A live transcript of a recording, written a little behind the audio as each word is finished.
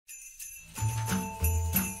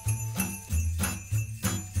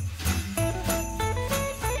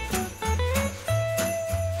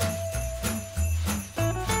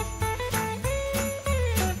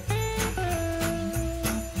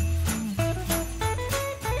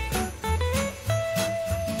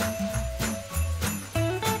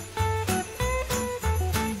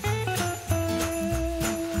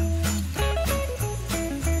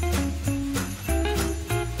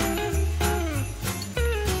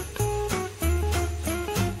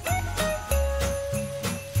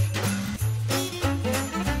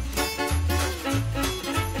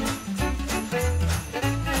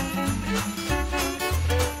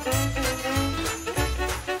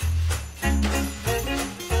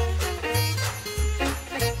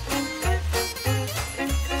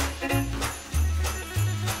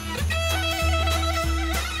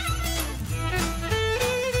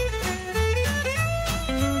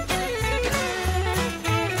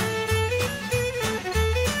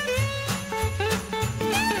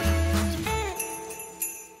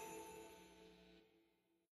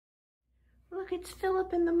it's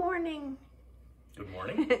Philip in the morning. Good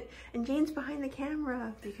morning. And Jane's behind the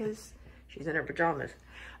camera because she's in her pajamas.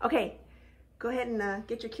 Okay, go ahead and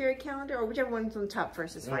get your Keurig calendar, or whichever one's on top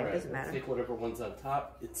first is fine. It doesn't matter. Take whatever one's on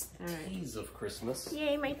top. It's the teas of Christmas.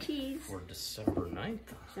 Yay, my teas. For December 9th.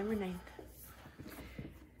 December 9th.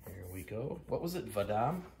 Here we go. What was it?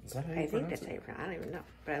 Vadam? Is that how you pronounce it? I think that's how you pronounce it. I don't even know.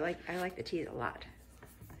 But I like the teas a lot.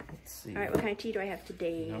 Let's see. All right, what kind of tea do I have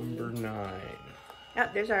today? Number 9. Oh,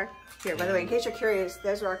 there's our, here, by the way, in case you're curious,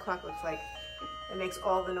 there's what our clock looks like. It makes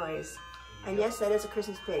all the noise. And yes, that is a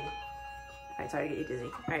Christmas pig. All right, sorry to get you dizzy.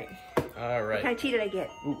 All right. All right. What kind of tea did I get?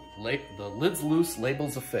 Ooh, the lid's loose,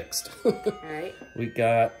 labels affixed. All right. We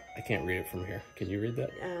got, I can't read it from here. Can you read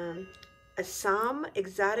that? Assam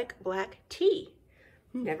exotic black tea.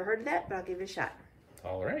 Never heard of that, but I'll give it a shot.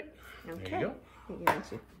 All right. Okay. There you go.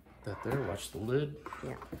 Thank you. That there, watch the lid.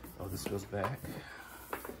 Yeah. Oh, this goes back.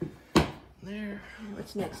 There.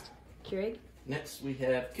 What's next? Keurig? Next we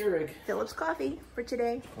have Keurig. Philip's coffee for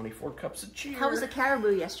today. 24 cups of cheer. How was the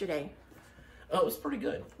caribou yesterday? Oh, it was pretty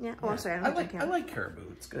good. Yeah. Oh, yeah. I'm sorry. I like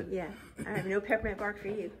caribou. It's good. Yeah. I have no peppermint bark for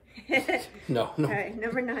you. No. All right.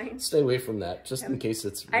 Number 9. Stay away from that, just in case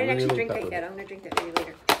it's I didn't actually drink peppermint. that yet. I'm going to drink that for you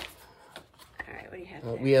later. All right. What do you have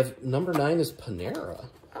there? We have number 9 is Panera.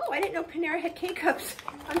 Oh, I didn't know Panera had K-Cups.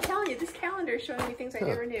 I'm telling you, this calendar is showing me things I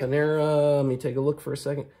never knew. Panera, let me take a look for a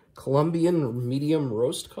second. Colombian medium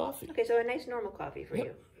roast coffee. Okay, so a nice normal coffee for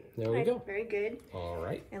you. There we go. Very good. All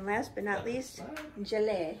right. And last but not least,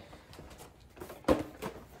 jelly.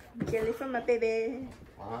 Jelly from my baby.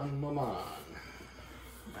 Bon Maman.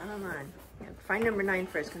 Bon Maman. Yeah, find number 9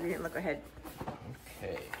 first because we didn't look ahead.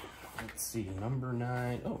 Okay. Let's see, number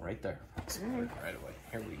 9. Oh, right there. Right away.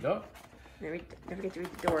 Here we go. Never forget to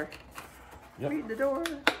read the door. Yep. Read the door.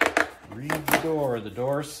 Read the door. The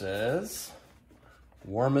door says,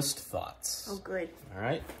 warmest thoughts. Oh, good. All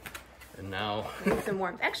right. And now... We need some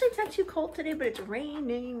warmth. Actually, it's not too cold today, but it's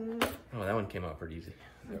raining. Oh, that one came out pretty easy.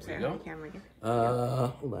 There we go. Camera again.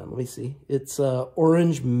 Hold on, let me see. It's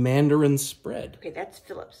orange mandarin spread. Okay, that's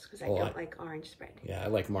Philip's because I don't like orange spread. Yeah, I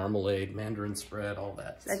like marmalade, mandarin spread, all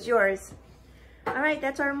that. So that's yours. All right,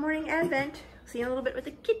 that's our morning advent. See you in a little bit with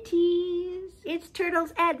the kitties. It's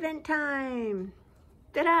Turtle's advent time.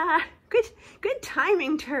 Ta-da! Good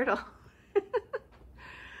timing, Turtle.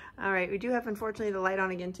 All right, we do have, unfortunately, the light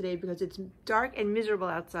on again today because it's dark and miserable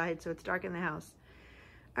outside, so it's dark in the house.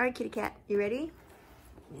 All right, kitty cat, you ready?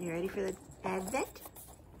 You ready for the advent?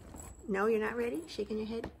 No, you're not ready? Shaking your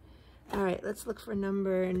head? All right, let's look for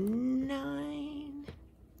number 9.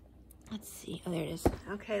 Let's see. Oh, there it is.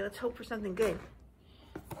 Okay, let's hope for something good.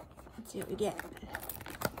 Let's see what we get.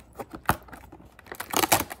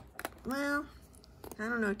 Well, I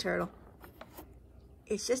don't know, Turtle.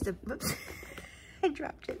 It's just a... Whoops. I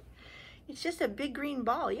dropped it. It's just a big green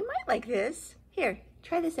ball. You might like this. Here,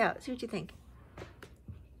 try this out. See what you think.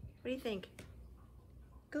 What do you think?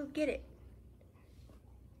 Go get it.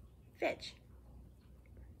 Fetch.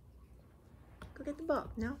 Go get the ball.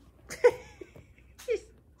 No?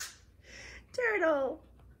 Turtle.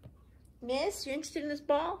 Miss, you interested in this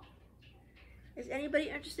ball? Is anybody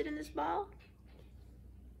interested in this ball?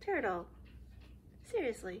 Turtle.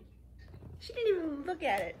 Seriously. She didn't even look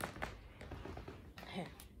at it. Here.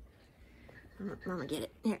 Mama, get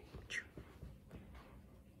it. Here.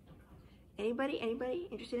 Anybody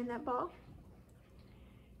interested in that ball?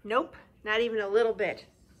 Nope, not even a little bit.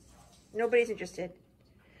 Nobody's interested.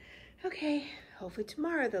 Okay, hopefully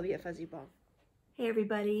tomorrow there'll be a fuzzy ball. Hey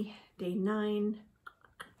everybody, day 9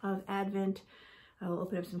 of Advent. I'll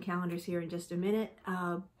open up some calendars here in just a minute,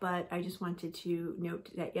 but I just wanted to note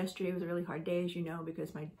that yesterday was a really hard day, as you know,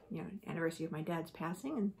 because my anniversary of my dad's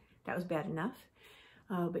passing, and that was bad enough.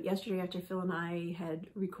 But yesterday, after Phil and I had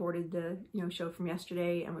recorded the show from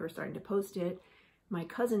yesterday and we were starting to post it, my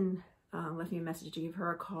cousin left me a message to give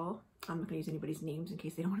her a call. I'm not going to use anybody's names in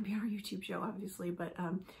case they don't want to be on our YouTube show, obviously, but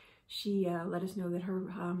she let us know that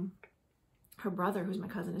her brother, who's my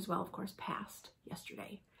cousin as well, of course, passed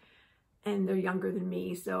yesterday. And they're younger than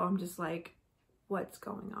me, so I'm just like, what's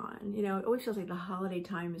going on? You know, it always feels like the holiday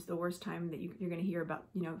time is the worst time that you're going to hear about,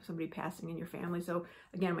 somebody passing in your family. So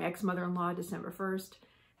again, my ex-mother-in-law, December 1st,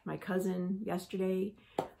 my cousin yesterday.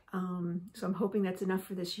 So I'm hoping that's enough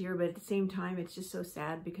for this year, but at the same time, it's just so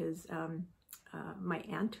sad because my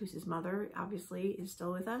aunt, who's his mother, obviously is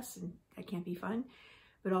still with us, and that can't be fun.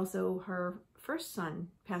 But also her first son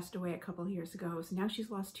passed away a couple of years ago, so now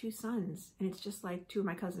she's lost 2 sons, and it's just like 2 of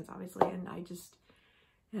my cousins, obviously, and I just,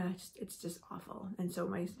 it's just awful. And so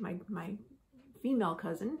my female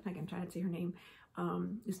cousin, like I'm trying to say her name,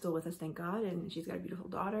 is still with us, thank God, and she's got a beautiful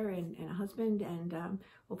daughter and a husband, and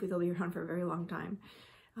hopefully they'll be around for a very long time.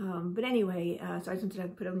 But anyway, so I just wanted to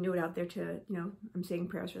put a note out there to, you know, I'm saying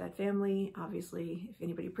prayers for that family. Obviously, if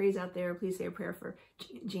anybody prays out there, please say a prayer for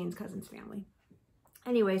Jane's cousin's family.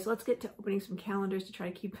 Anyway, so let's get to opening some calendars to try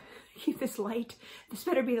to keep this light. This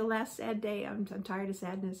better be the last sad day. I'm tired of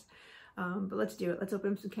sadness. But let's do it. Let's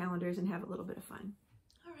open up some calendars and have a little bit of fun.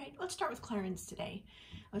 All right, let's start with Clarins today.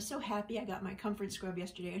 I was so happy I got my comfort scrub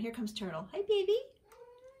yesterday, and here comes Turtle. Hi, baby.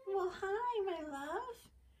 Well, hi, my love.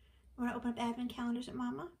 Want to open up advent calendars at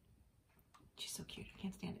Mama? She's so cute. I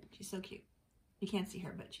can't stand it. She's so cute. You can't see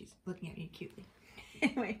her, but she's looking at me cutely.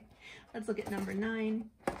 Anyway, let's look at number 9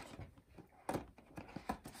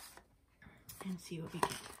 and see what we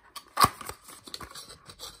get.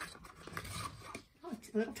 Oh, it's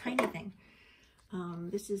a little tiny thing.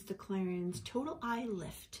 This is the Clarins Total Eye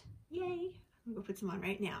Lift. Yay! I'm gonna put some on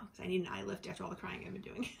right now because I need an eye lift after all the crying I've been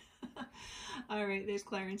doing. All right, there's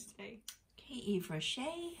Clarins today. Okay, Yves Rocher.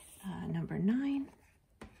 Number 9.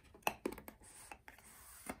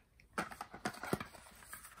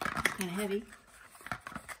 It's kind of heavy.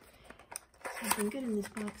 Something good in this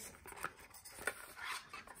box.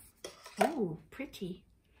 Oh, pretty.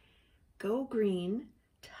 Go Green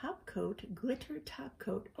top coat, glitter top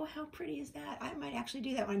coat. Oh, how pretty is that? I might actually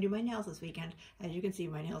do that when I do my nails this weekend. As you can see,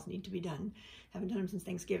 my nails need to be done. Haven't done them since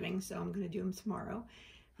Thanksgiving, so I'm going to do them tomorrow.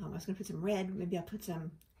 I was going to put some red. Maybe I'll put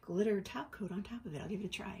some glitter top coat on top of it. I'll give it a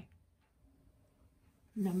try.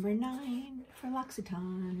 Number 9 for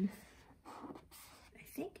L'Occitane. I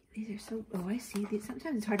think these are so, oh, I see these.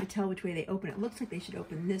 Sometimes it's hard to tell which way they open. It looks like they should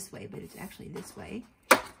open this way, but it's actually this way.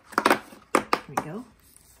 There we go.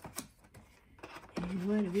 And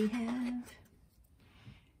what do we have?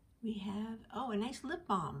 We have, oh, a nice lip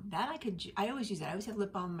balm. That I always use that. I always have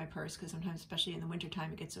lip balm in my purse because sometimes, especially in the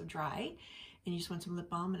wintertime, it gets so dry and you just want some lip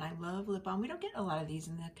balm, and I love lip balm. We don't get a lot of these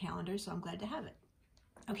in the calendar, so I'm glad to have it.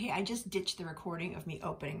 Okay, I just ditched the recording of me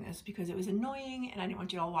opening this because it was annoying and I didn't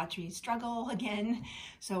want you to all watch me struggle again.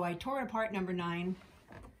 So I tore it apart, number 9,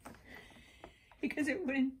 because it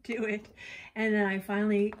wouldn't do it. And then I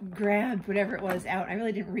finally grabbed whatever it was out. I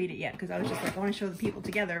really didn't read it yet because I was just like, I want to show the people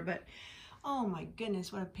together, but oh my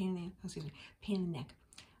goodness, what a pain in the, excuse me, pain in the neck.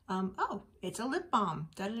 Oh, it's a lip balm.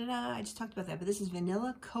 Da-da-da-da. I just talked about that, but this is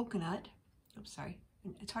vanilla coconut. Oops, sorry.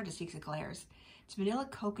 It's hard to see because it glares. It's vanilla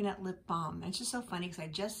coconut lip balm. And it's just so funny because I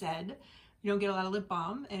just said you don't get a lot of lip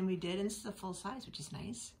balm, and we did, and this is a full size, which is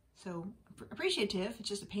nice. So appreciative. It's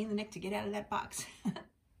just a pain in the neck to get out of that box.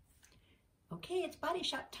 Okay, it's body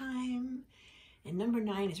shop time. And number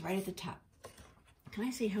 9 is right at the top. Can I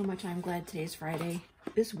say how much I'm glad today's Friday?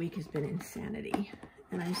 This week has been insanity,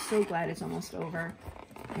 and I'm so glad it's almost over.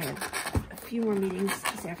 I have a few more meetings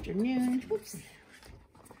this afternoon. Whoops.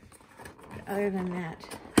 But other than that,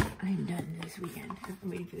 I'm done this weekend. I'm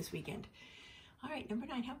waiting for this weekend. All right, number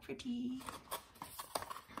 9, how pretty.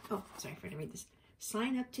 Oh, sorry, I forgot to read this.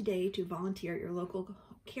 Sign up today to volunteer at your local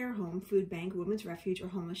care home, food bank, women's refuge, or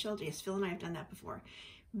homeless shelter. Yes, Phil and I have done that before.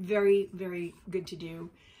 Very, very good to do.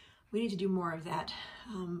 We need to do more of that.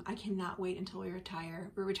 I cannot wait until we retire.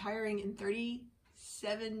 We're retiring in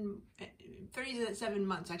 37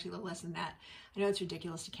 months, actually a little less than that. I know it's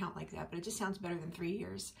ridiculous to count like that, but it just sounds better than 3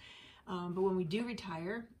 years. But when we do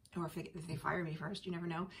retire, or if they fire me first, you never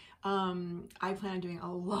know, I plan on doing a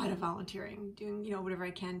lot of volunteering, doing, you know, whatever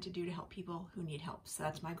I can to do to help people who need help. So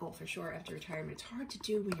that's my goal for sure after retirement. It's hard to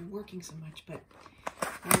do when you're working so much, but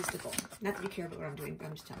that is the goal. Not that you care about what I'm doing, but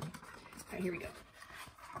I'm just telling you. All right, here we go.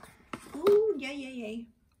 Ooh, yay, yay, yay.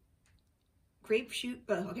 Grapefruit,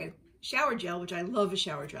 okay, shower gel, which I love a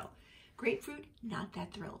shower gel. Grapefruit, not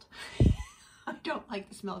that thrilled. I don't like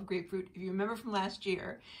the smell of grapefruit. If you remember from last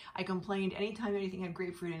year, I complained anytime anything had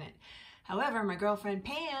grapefruit in it. However, my girlfriend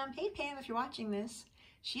Pam, hey Pam, if you're watching this,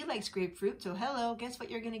 she likes grapefruit, so hello, guess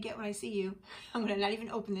what you're gonna get when I see you? I'm gonna not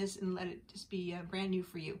even open this and let it just be brand new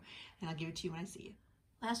for you, and I'll give it to you when I see you.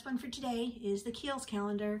 Last one for today is the Kiehls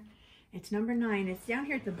calendar. It's number 9. It's down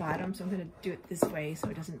here at the bottom, so I'm going to do it this way so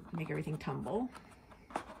it doesn't make everything tumble.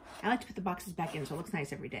 I like to put the boxes back in so it looks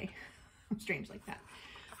nice every day. I'm strange like that.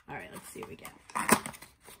 All right, let's see what we get.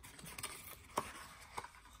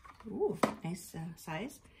 Ooh, nice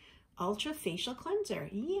size. Ultra Facial Cleanser.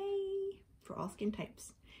 Yay! For all skin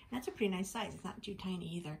types. And that's a pretty nice size. It's not too tiny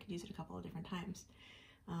either. I could use it a couple of different times.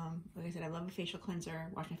 Like I said, I love a facial cleanser.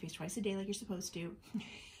 Wash my face twice a day like you're supposed to.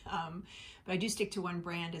 But I do stick to one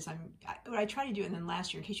brand as what I try to do. And then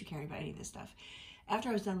last year, in case you care about any of this stuff, after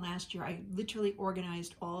I was done last year, I literally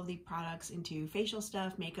organized all of the products into facial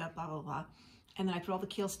stuff, makeup, blah, blah, blah. And then I put all the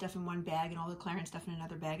Kiehls stuff in one bag and all the Clarins stuff in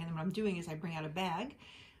another bag. And then what I'm doing is I bring out a bag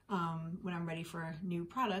when I'm ready for new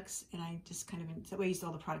products. And I just kind of, that way I use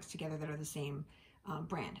all the products together that are the same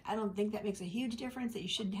brand. I don't think that makes a huge difference, that you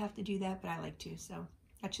shouldn't have to do that, but I like to, so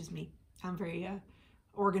that's just me. I'm very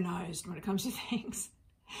organized when it comes to things.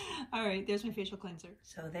 All right, there's my facial cleanser.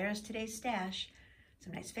 So there's today's stash.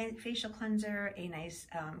 Some nice facial cleanser, a nice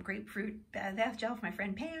grapefruit bath gel for my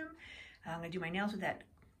friend Pam. I'm gonna do my nails with that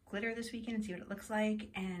glitter this weekend and see what it looks like,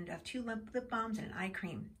 and 2 lip balms and an eye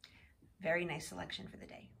cream. Very nice selection for the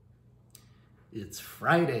day. It's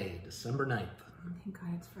Friday, December 9th. Thank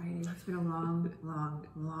God it's Friday. It's been a long, long,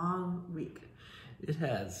 long week. It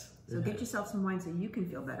has. So get yourself some wine so you can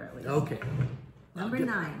feel better at least. Okay. Number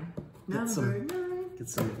 9. Number 9. Get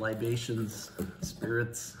some libations,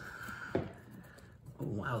 spirits. Oh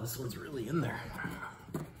wow, this one's really in there.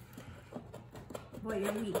 Boy,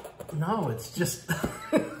 you're weak. No, it's just...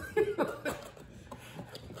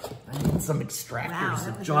 I need some extractors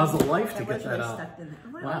of Jaws of Life to get that out.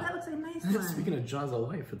 Wow, that looks like a nice one. Speaking of Jaws of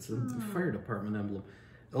Life, it's a fire department emblem.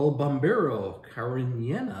 El Bombero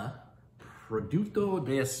Cariñena Producto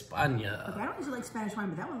de España. Okay, I don't usually like Spanish wine,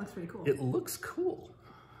 but that one looks pretty cool. It looks cool.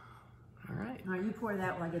 All right. All right, you pour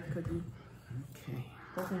that while I get the cookie. Okay.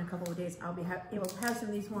 Hopefully in a couple of days I'll be able to have some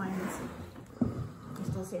of these wines. I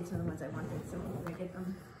still saved some of the ones I wanted, so I'm gonna get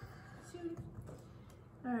them soon.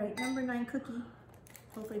 All right, number 9 cookie.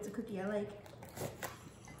 Hopefully it's a cookie I like.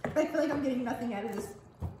 I feel like I'm getting nothing out of this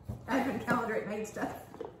advent calendar at night stuff.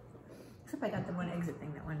 Except I got the one exit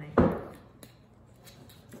thing that one night.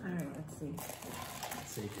 All right, let's see.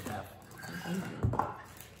 Let's see if you have. Thank you.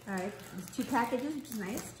 All right, there's 2 packages, which is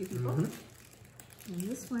nice, 2 people. And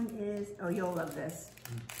this one is, oh, you'll love this.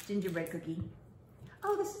 Gingerbread cookie.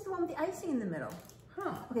 Oh, this is the one with the icing in the middle.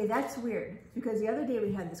 Huh. Okay, that's weird, because the other day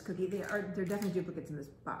we had this cookie. They're definitely duplicates in this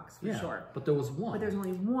box, for sure. But there was one. But there's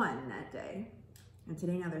only one that day. And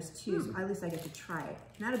today now there's 2, so at least I get to try it.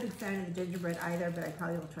 Not a big fan of the gingerbread either, but I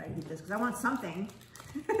probably will try to eat this, because I want something.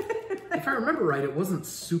 If I remember right, it wasn't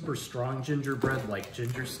super strong gingerbread like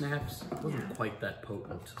ginger snaps. It wasn't quite that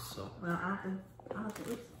potent, so. Well, I'll have to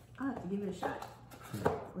give it a shot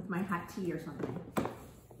with my hot tea or something.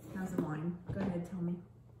 How's the wine? Go ahead, tell me.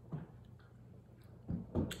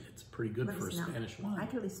 It's pretty good for a Spanish wine. I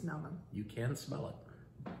can really smell them. You can smell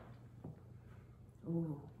it.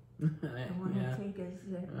 Ooh. The one I take is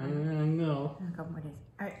I know. in a couple more days.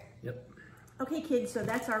 All right. Yep. Okay, kids, so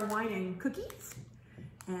that's our wine and cookies.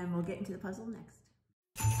 And we'll get into the puzzle next.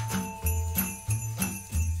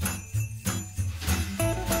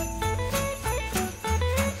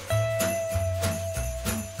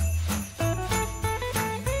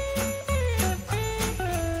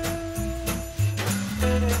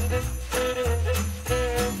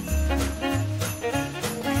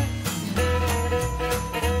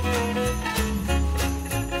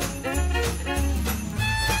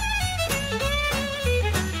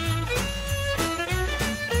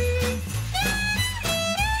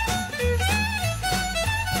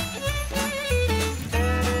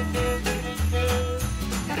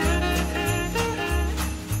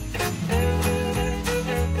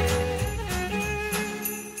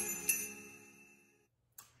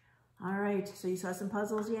 So you saw some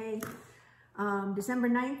puzzles, yay. December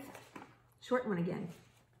 9th, short one again.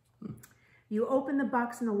 You open the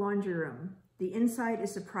box in the laundry room. The inside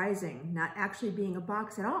is surprising, not actually being a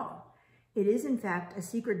box at all. It is, in fact, a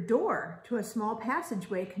secret door to a small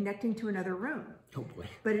passageway connecting to another room. Oh boy.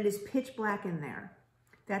 But it is pitch black in there.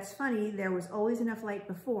 That's funny, there was always enough light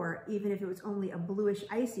before, even if it was only a bluish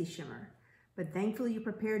icy shimmer. But thankfully you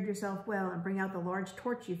prepared yourself well and bring out the large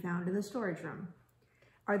torch you found in the storage room.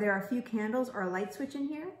 Are there a few candles or a light switch in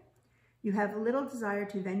here? You have little desire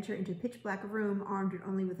to venture into a pitch black room armed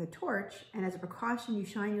only with a torch, and as a precaution, you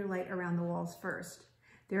shine your light around the walls first.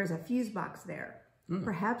 There is a fuse box there.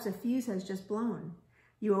 Perhaps a fuse has just blown.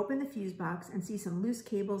 You open the fuse box and see some loose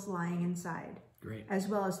cables lying inside. Great. As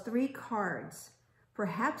well as 3 cards.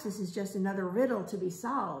 Perhaps this is just another riddle to be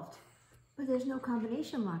solved, but there's no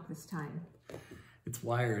combination lock this time. It's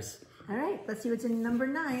wires. All right, let's see what's in number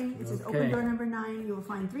 9. It says open door number 9. You will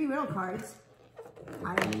find 3 riddle cards.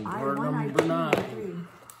 Number 9.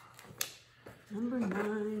 Number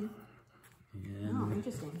 9. Yeah. Oh,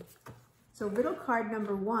 interesting. So riddle card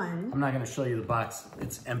number 1. I'm not going to show you the box.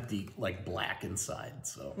 It's empty, like black inside.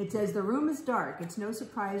 So it says the room is dark. It's no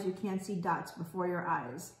surprise you can't see dots before your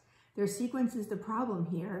eyes. Their sequence is the problem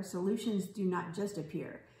here. Solutions do not just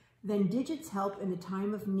appear. Then digits help in the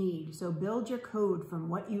time of need. So build your code from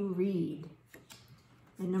what you read.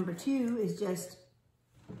 And number 2 is just,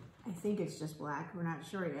 I think it's just black. We're not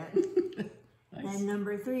sure yet. Nice. And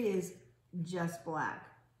number 3 is just black.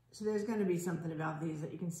 So there's going to be something about these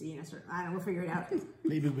that you can see in a certain, I don't know, we'll figure it out.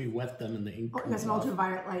 Maybe we wet them in the ink. Oh, got some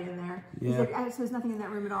ultraviolet light in there. Yeah. So there's nothing in that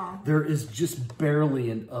room at all. There is just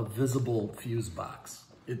barely a visible fuse box.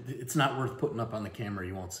 It's not worth putting up on the camera.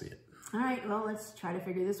 You won't see it. All right, well, let's try to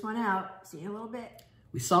figure this one out. See you in a little bit.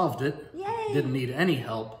 We solved it. Yay! Didn't need any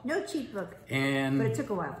help. No cheat book. But And it took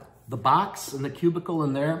a while. the box and the cubicle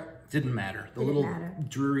in there didn't matter. The Didn't little matter.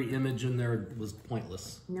 dreary image in there was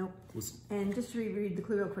pointless. Nope. And just to reread the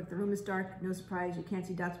clue real quick, the room is dark, no surprise, you can't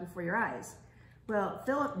see dots before your eyes. Well,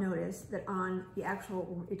 Philip noticed that on the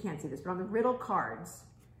actual, you can't see this, but on the riddle cards,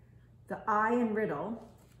 the eye in riddle,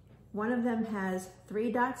 one of them has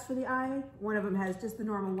 3 dots for the eye, one of them has just the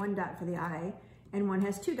normal 1 dot for the eye, and one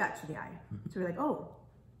has 2 dots for the eye. So we're like, oh,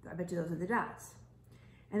 I bet you those are the dots.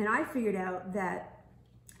 And then I figured out that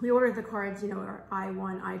the order of the cards, you know, are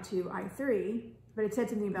I1, I2, I3, but it said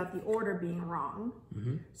something about the order being wrong.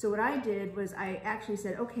 So what I did was I actually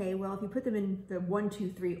said, okay, well, if you put them in the 1, 2,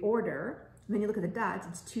 3 order, and then you look at the dots,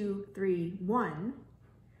 it's 2, 3, 1.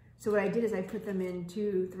 So what I did is I put them in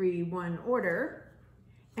 2, 3, 1 order,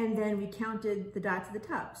 and then we counted the dots at the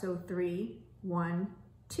top. So 3, 1,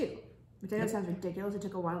 2. Which I know sounds ridiculous. It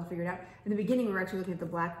took a while to figure it out. In the beginning, we were actually looking at the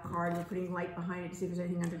black card. We're putting light behind it to see if there's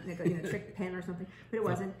anything under, like a trick pen or something, but it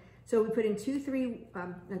wasn't. So we put in 2, 3,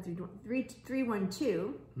 3, 1,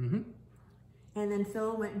 2. And then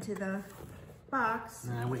Phil went into the box.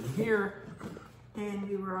 And I went here. And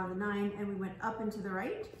we were on the 9, and we went up and to the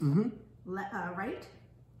right. Right?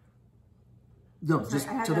 No, Sorry, just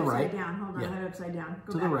I had to it the upside right. down. Hold on, I had it upside down.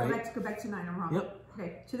 Go To back. the right. Go back to 9. I'm wrong. Yep.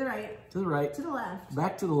 Okay, to the right. To the right. To the left.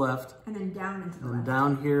 Back to the left. And then down into the And left.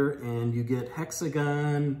 down here, and you get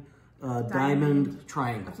hexagon, diamond,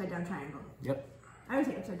 triangle. Upside down triangle. Yep. I would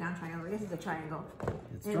say upside down triangle. I guess it's a triangle.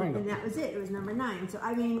 It's and, triangle. and that was it. It was number 9. So,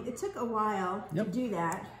 I mean, it took a while to do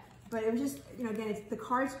that. But it was just, you know, again, it's the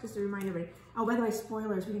card's supposed to remind everybody. Oh, by the way,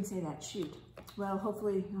 spoilers. We didn't say that. Shoot. Well,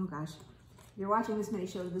 hopefully, oh gosh. If you're watching this many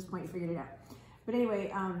shows at this point, you figured it out. But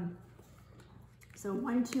anyway, so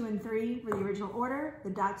 1, 2, and 3 were the original order. The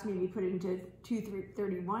dots need to be put into 2, 3,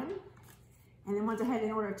 31. And then once I had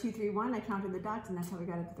an order of 2, 3, 1, I counted the dots, and that's how we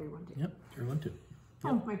got it to 3, 1, 2. Yep, 3, 1, 2. Yep.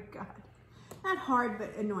 Oh my God. Not hard,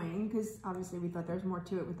 but annoying, because obviously we thought there was more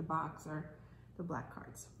to it with the box or the black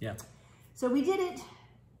cards. Yeah. So we did it.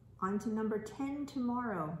 On to number 10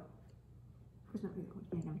 tomorrow.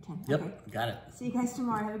 Where's number 10? Yep, Okay. got it. See you guys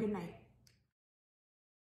tomorrow. Have a good night.